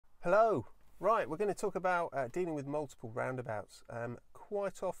Hello. Right, we're going to talk about dealing with multiple roundabouts.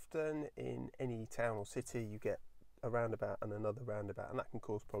 Quite often in any town or city you get a roundabout and another roundabout, and that can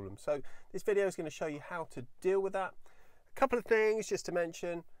cause problems. So this video is going to show you how to deal with that. A couple of things just to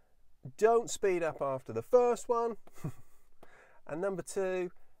mention: don't speed up after the first one, and number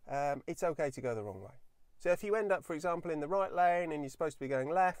two, it's okay to go the wrong way. So if you end up, for example, in the right lane and you're supposed to be going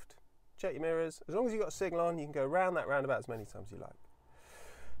left, check your mirrors. As long as you've got a signal on, you can go around that roundabout as many times as you like.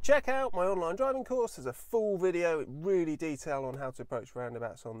 Check out my online driving course. There's a full video, really detailed on how to approach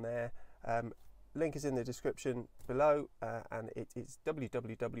roundabouts on there. Link is in the description below, and it is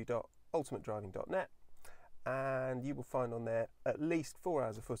www.ultimatedriving.net, and you will find on there at least 4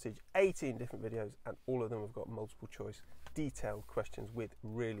 hours of footage, 18 different videos, and all of them have got multiple choice detailed questions with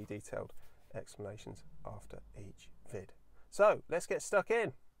really detailed explanations after each vid. So let's get stuck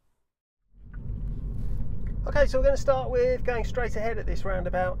in. Okay, so we're going to start with going straight ahead at this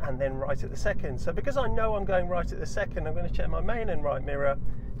roundabout and then right at the second. So because I know I'm going right at the second, I'm going to check my main and right mirror,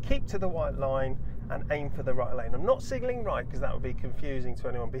 keep to the white line and aim for the right lane. I'm not signalling right because that would be confusing to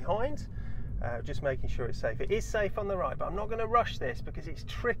anyone behind, just making sure it's safe. It is safe on the right, but I'm not going to rush this because it's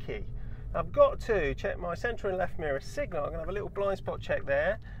tricky. I've got to check my centre and left mirror signal. I'm going to have a little blind spot check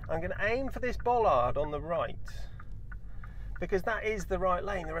there. I'm going to aim for this bollard on the right, because that is the right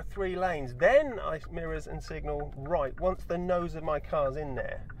lane. There are 3 lanes. Then I mirrors and signal right once the nose of my car's in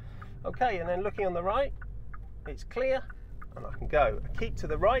there. Okay, and then looking on the right, it's clear and I can go. I keep to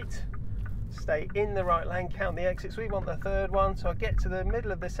the right, stay in the right lane, count the exits. We want the third one, so I get to the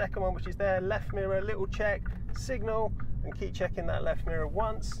middle of the second one, which is there, left mirror, little check, signal, and keep checking that left mirror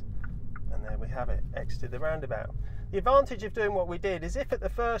once, and there we have it, exited the roundabout. The advantage of doing what we did is if at the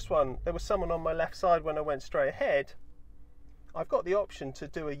first one there was someone on my left side when I went straight ahead, I've got the option to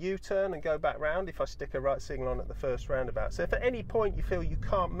do a U-turn and go back round if I stick a right signal on at the first roundabout. So if at any point you feel you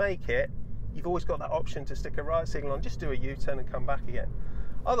can't make it, you've always got that option to stick a right signal on, just do a U-turn and come back again.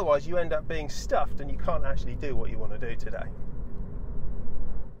 Otherwise you end up being stuffed and you can't actually do what you want to do today.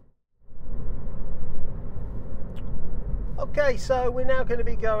 Okay, so we're now going to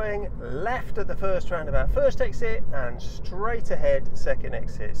be going left at the first roundabout, first exit, and straight ahead, second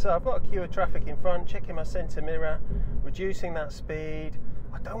exit. So I've got a queue of traffic in front, checking my centre mirror, reducing that speed.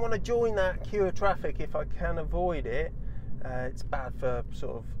 I don't want to join that queue of traffic if I can avoid it. It's bad for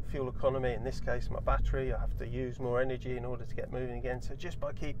sort of fuel economy. In this case, my battery, I have to use more energy in order to get moving again. So just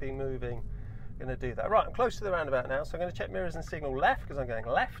by keeping moving, I'm going to do that. Right, I'm close to the roundabout now, so I'm going to check mirrors and signal left because I'm going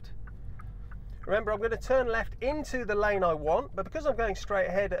left. Remember, I'm going to turn left into the lane I want, but because I'm going straight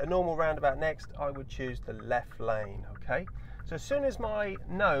ahead at a normal roundabout next, I would choose the left lane, okay? So as soon as my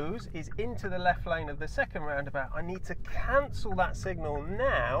nose is into the left lane of the second roundabout, I need to cancel that signal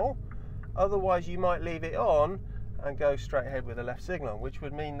now, otherwise you might leave it on and go straight ahead with the left signal, which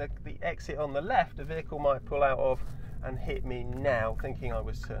would mean that the exit on the left, a vehicle might pull out of and hit me now, thinking I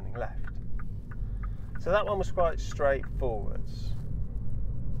was turning left. So that one was quite straightforward.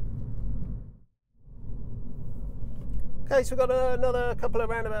 Okay, so we've got another couple of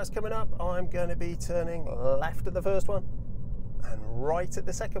roundabouts coming up. I'm going to be turning left at the first one and right at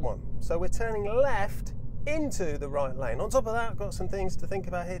the second one. So we're turning left into the right lane. On top of that, I've got some things to think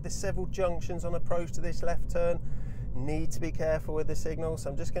about here. There's several junctions on approach to this left turn. Need to be careful with the signal, so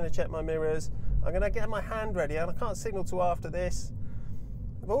I'm just going to check my mirrors. I'm going to get my hand ready, and I can't signal till after this.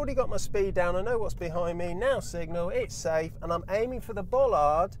 I've already got my speed down. I know what's behind me. Now signal, it's safe, and I'm aiming for the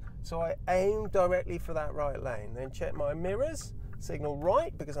bollard. So I aim directly for that right lane, then check my mirrors, signal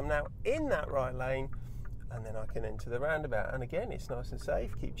right because I'm now in that right lane, and then I can enter the roundabout. And again, it's nice and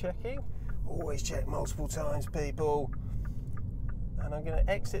safe, keep checking. Always check multiple times, people. And I'm going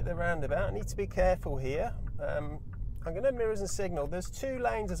to exit the roundabout. I need to be careful here. I'm going to mirrors and signal. There's 2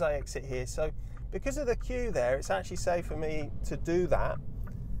 lanes as I exit here, so because of the queue there, it's actually safe for me to do that.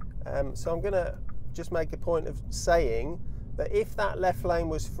 So I'm going to just make a point of saying that if that left lane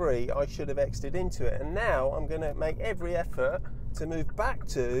was free, I should have exited into it. And now I'm going to make every effort to move back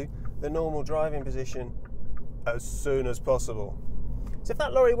to the normal driving position as soon as possible. So if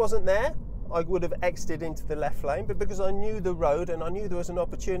that lorry wasn't there, I would have exited into the left lane, but because I knew the road and I knew there was an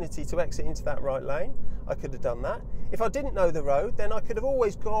opportunity to exit into that right lane, I could have done that. If I didn't know the road, then I could have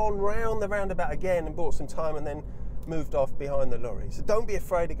always gone round the roundabout again and bought some time and then moved off behind the lorry. So don't be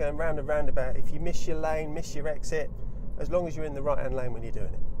afraid of going round a roundabout. If you miss your lane, miss your exit, as long as you're in the right-hand lane when you're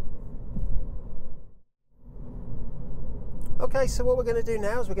doing it. Okay, so what we're going to do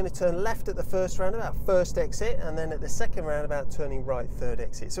now is we're going to turn left at the first roundabout, first exit, and then at the second roundabout, turning right, third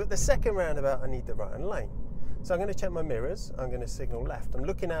exit. So at the second roundabout, I need the right-hand lane. So I'm going to check my mirrors, I'm going to signal left. I'm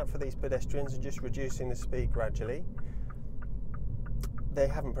looking out for these pedestrians and just reducing the speed gradually. they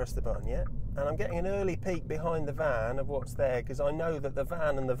haven't pressed the button yet, and I'm getting an early peek behind the van of what's there, because I know that the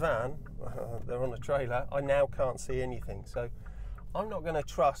van and the van, they're on a trailer, I now can't see anything. So I'm not going to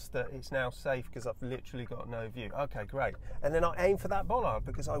trust that it's now safe because I've literally got no view. Okay, great. And then I aim for that bollard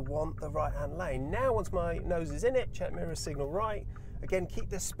because I want the right-hand lane. Now, once my nose is in it, check mirror, signal right. Again, keep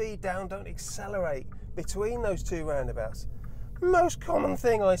the speed down, don't accelerate between those two roundabouts. Most common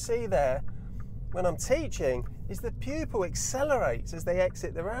thing I see there when I'm teaching is the pupil accelerates as they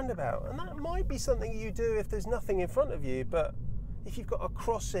exit the roundabout. And that might be something you do if there's nothing in front of you, but if you've got a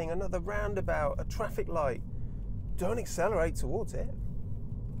crossing, another roundabout, a traffic light, don't accelerate towards it.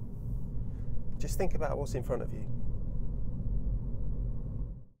 Just think about what's in front of you.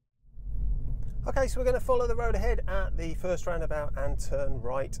 Okay, so we're going to follow the road ahead at the first roundabout and turn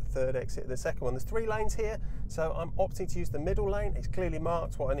right, third exit, the second one. There's 3 lanes here, so I'm opting to use the middle lane. It's clearly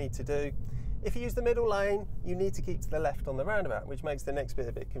marked what I need to do. If you use the middle lane, you need to keep to the left on the roundabout, which makes the next bit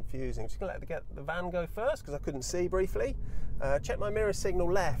a bit confusing. I'm just going to let the van go first because I couldn't see briefly. Check my mirror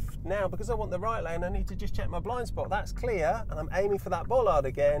signal left. Now, because I want the right lane, I need to just check my blind spot. That's clear, and I'm aiming for that bollard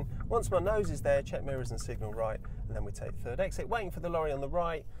again. Once my nose is there, check mirrors and signal right, and then we take third exit, waiting for the lorry on the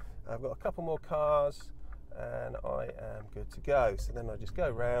right. I've got a couple more cars, and I am good to go. So then I just go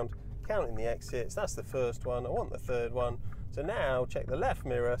round, counting the exits. That's the first one. I want the third one. So now check the left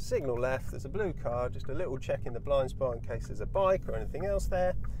mirror, signal left, there's a blue car, just a little check in the blind spot in case there's a bike or anything else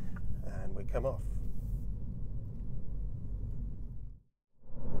there, and we come off.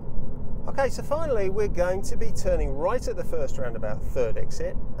 Okay, so finally we're going to be turning right at the first roundabout, third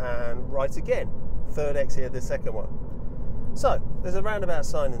exit, and right again, third exit at the second one. So there's a roundabout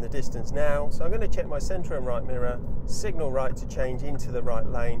sign in the distance now, so I'm going to check my centre and right mirror, signal right to change into the right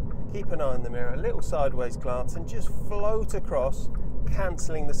lane, keep an eye on the mirror, a little sideways glance, and just float across,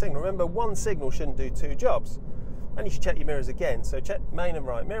 cancelling the signal. Remember, one signal shouldn't do 2 jobs. And you should check your mirrors again. So check main and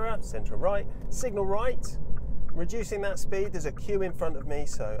right mirror, centre and right, signal right, reducing that speed. There's a queue in front of me,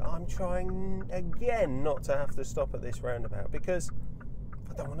 so I'm trying again not to have to stop at this roundabout because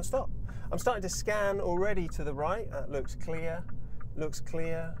I don't want to stop. I'm starting to scan already to the right. That looks clear, looks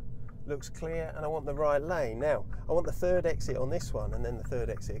clear, looks clear, and I want the right lane. Now, I want the third exit on this one and then the third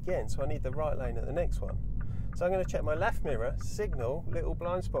exit again, so I need the right lane at the next one. So I'm going to check my left mirror, signal, little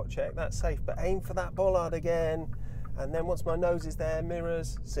blind spot check, that's safe, but aim for that bollard again, and then once my nose is there,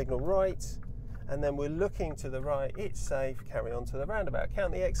 mirrors, signal right, and then we're looking to the right, it's safe, carry on to the roundabout,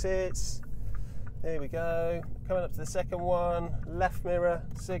 count the exits. Here we go, coming up to the second one, left mirror,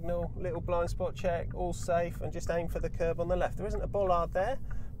 signal, little blind spot check, all safe, and just aim for the curb on the left. There isn't a bollard there,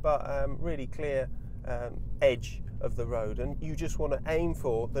 but really clear edge of the road, and you just want to aim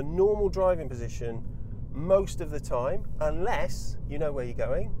for the normal driving position most of the time, unless you know where you're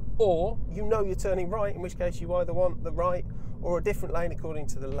going, or you know you're turning right, in which case you either want the right or a different lane according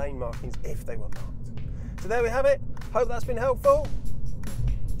to the lane markings if they were marked. So there we have it, hope that's been helpful.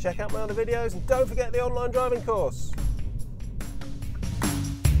 Check out my other videos and don't forget the online driving course.